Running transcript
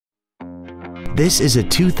This is a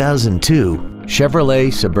 2002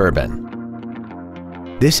 Chevrolet Suburban.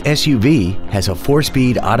 This SUV has a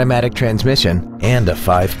 4-speed automatic transmission and a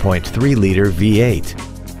 5.3-liter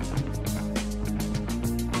V8.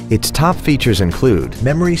 Its top features include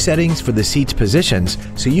memory settings for the seat's positions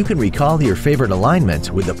so you can recall your favorite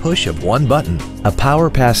alignments with the push of one button, a power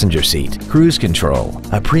passenger seat, cruise control,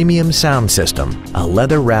 a premium sound system, a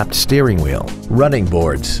leather-wrapped steering wheel, running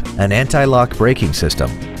boards, an anti-lock braking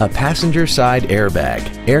system, a passenger side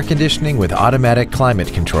airbag, air conditioning with automatic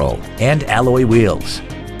climate control, and alloy wheels.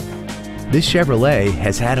 This Chevrolet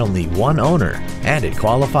has had only one owner and it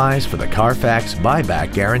qualifies for the Carfax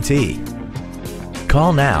buyback guarantee.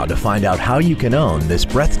 Call now to find out how you can own this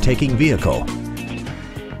breathtaking vehicle.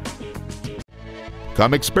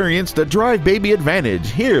 Come experience the Drive Baby Advantage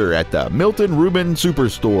here at the Milton Ruben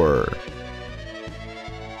Superstore.